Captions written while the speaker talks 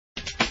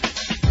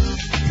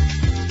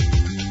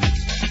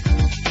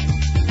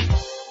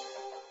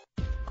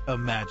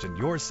Imagine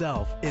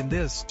yourself in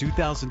this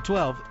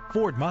 2012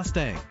 Ford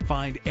Mustang.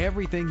 Find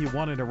everything you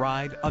want in a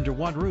ride under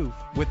one roof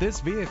with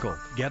this vehicle.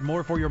 Get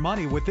more for your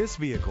money with this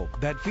vehicle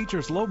that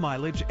features low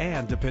mileage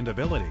and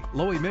dependability.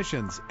 Low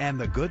emissions and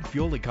the good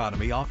fuel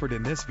economy offered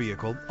in this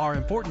vehicle are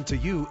important to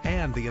you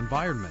and the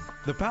environment.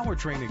 The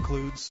powertrain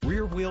includes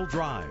rear-wheel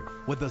drive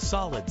with a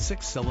solid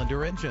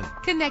 6-cylinder engine.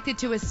 Connected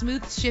to a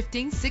smooth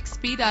shifting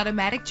 6-speed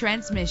automatic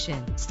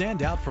transmission.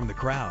 Stand out from the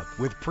crowd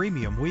with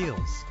premium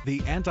wheels.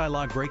 The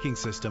anti-lock braking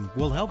system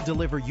will help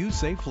deliver you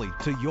safely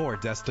to your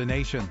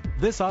destination.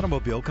 This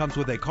automobile comes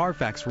with a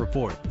Carfax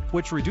report,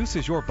 which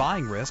reduces your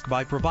buying risk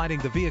by providing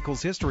the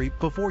vehicle's history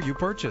before you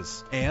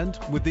purchase. And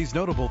with these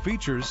notable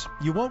features,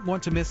 you won't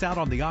want to miss out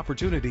on the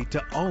opportunity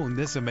to own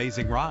this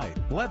amazing ride.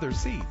 Leather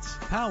seats,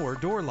 power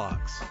door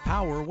locks,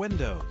 power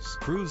windows,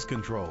 cruise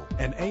control,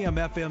 an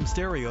AM/FM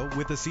stereo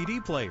with a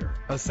CD player,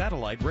 a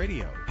satellite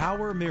radio,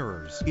 power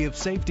mirrors. If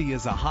safety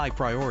is a high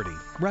priority,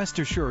 rest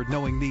assured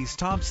knowing these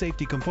top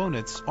safety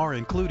components are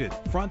included: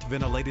 front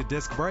ventilated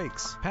disc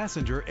brakes,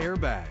 passenger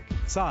airbag,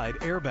 side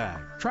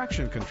airbag,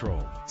 traction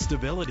control,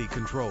 stability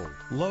control,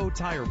 low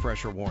tire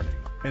pressure warning,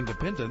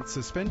 independent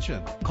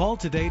suspension. Call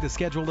today to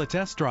schedule a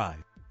test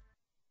drive.